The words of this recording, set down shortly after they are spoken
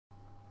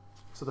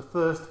So the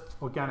first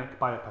organic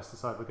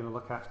biopesticide we're going to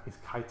look at is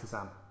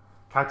Chitosan.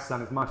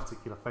 Chitosan is my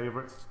particular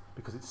favourite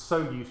because it's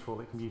so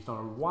useful it can be used on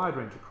a wide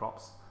range of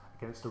crops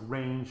against a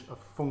range of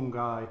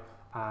fungi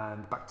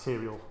and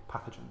bacterial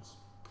pathogens.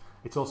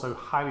 It's also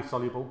highly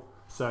soluble,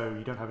 so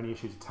you don't have any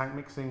issues with tank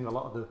mixing. A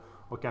lot of the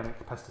organic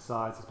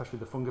pesticides, especially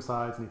the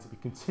fungicides, need to be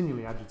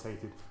continually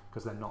agitated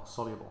because they're not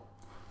soluble.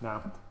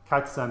 Now,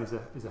 Chitosan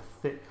is a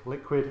thick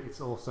liquid. It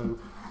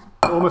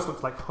almost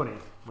looks like honey.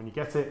 When you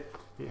get it,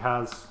 it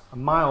has a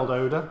mild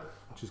odour,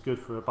 which is good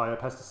for a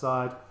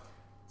biopesticide.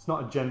 It's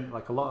not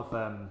like a lot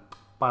of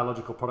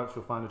biological products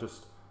you'll find are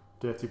just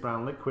dirty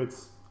brown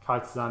liquids.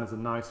 Chitosan is a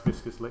nice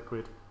viscous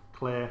liquid,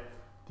 clear.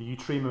 The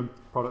Eutrema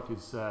product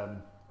is,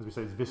 as we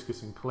say, is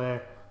viscous and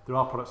clear. There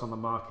are products on the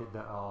market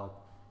that are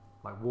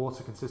like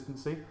water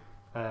consistency.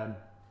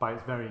 By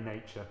its very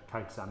nature,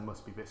 Chitosan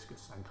must be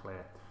viscous and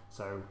clear.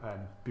 So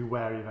be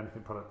wary of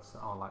anything products that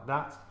aren't like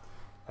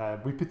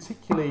that. We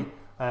particularly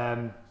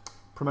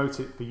promote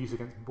it for use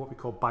against what we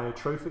call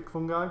biotrophic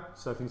fungi,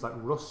 so things like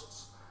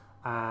rusts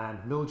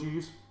and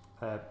mildews.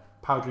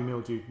 Powdery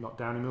mildew, not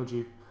downy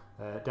mildew.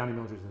 Downy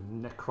mildew is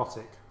a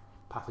necrotic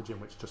pathogen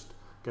which just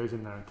goes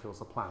in there and kills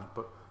the plant.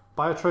 But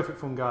biotrophic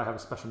fungi have a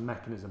special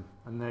mechanism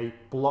and they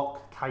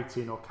block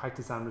chitin or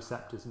chitosan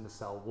receptors in the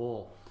cell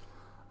wall.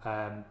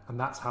 And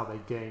that's how they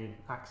gain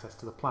access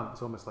to the plant.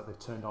 It's almost like they've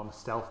turned on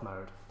stealth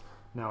mode.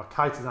 Now, a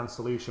chitosan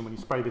solution, when you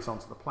spray this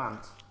onto the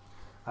plant,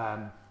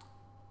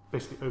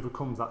 basically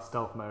overcomes that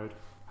stealth mode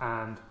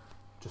and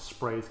just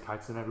sprays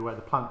chitosan everywhere.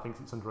 The plant thinks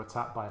it's under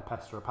attack by a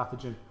pest or a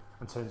pathogen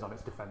and turns on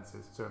its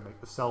defences. So it'll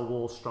make the cell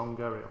wall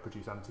stronger, it'll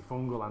produce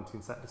antifungal,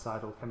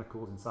 anti-insecticidal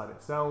chemicals inside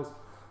its cells,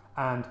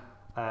 and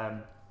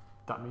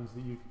that means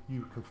that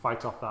you can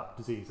fight off that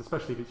disease,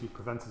 especially if it's used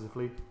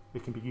preventatively.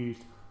 It can be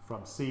used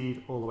from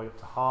seed all the way up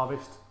to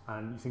harvest,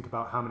 and you think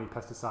about how many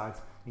pesticides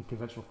in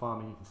conventional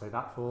farming you can say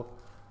that for.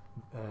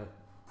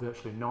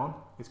 Virtually none.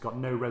 It's got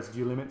no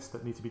residue limits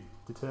that need to be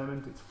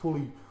determined. It's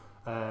fully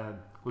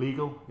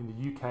legal in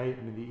the UK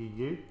and in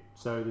the EU,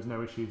 so there's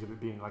no issues of it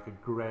being like a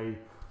grey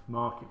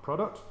market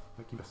product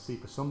like you see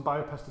for some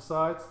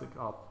biopesticides that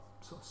are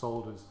sort of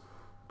sold as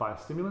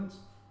biostimulants.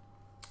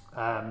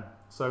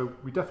 So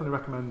we definitely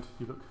recommend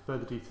you look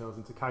further details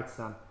into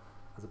Chitosan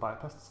as a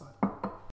biopesticide.